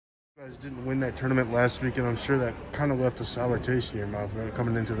You guys didn't win that tournament last week, and I'm sure that kind of left a sour taste in your mouth, right,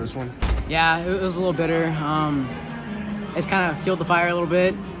 coming into this one? Yeah, it was a little bitter. It's kind of fueled the fire a little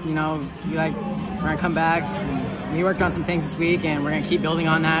bit. You know, we're gonna come back. We worked on some things this week, and we're gonna keep building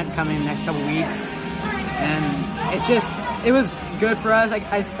on that coming in the next couple weeks. And it was good for us,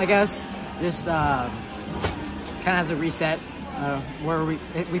 I guess. Just kind of as a reset, where we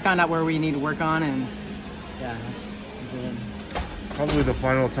found out where we need to work on, and yeah, that's it. Probably the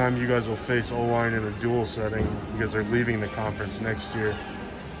final time you guys will face Oelwein in a dual setting because they're leaving the conference next year.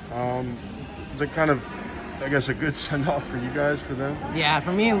 Is it kind of, I guess, a good send-off for you guys, for them? Yeah,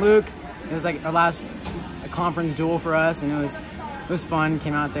 for me and Luke, it was like our last conference duel for us, and it was fun.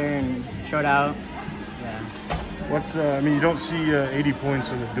 Came out there and showed out. Yeah. I mean, you don't see 80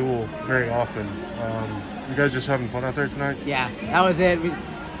 points in a duel very often. You guys just having fun out there tonight? Yeah, that was it. We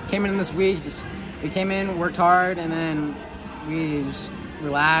came in this week, we came in, worked hard, and then we just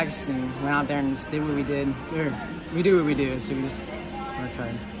relaxed and went out there and just did what we did. We do what we do, so we just worked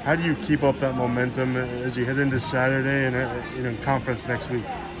hard. How do you keep up that momentum as you head into Saturday and conference next week?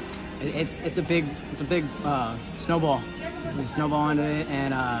 It's a big snowball. We snowball into it,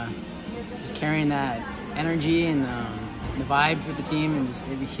 and just carrying that energy and the vibe for the team, and just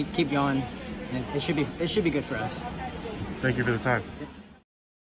keep going. And it should be good for us. Thank you for the time.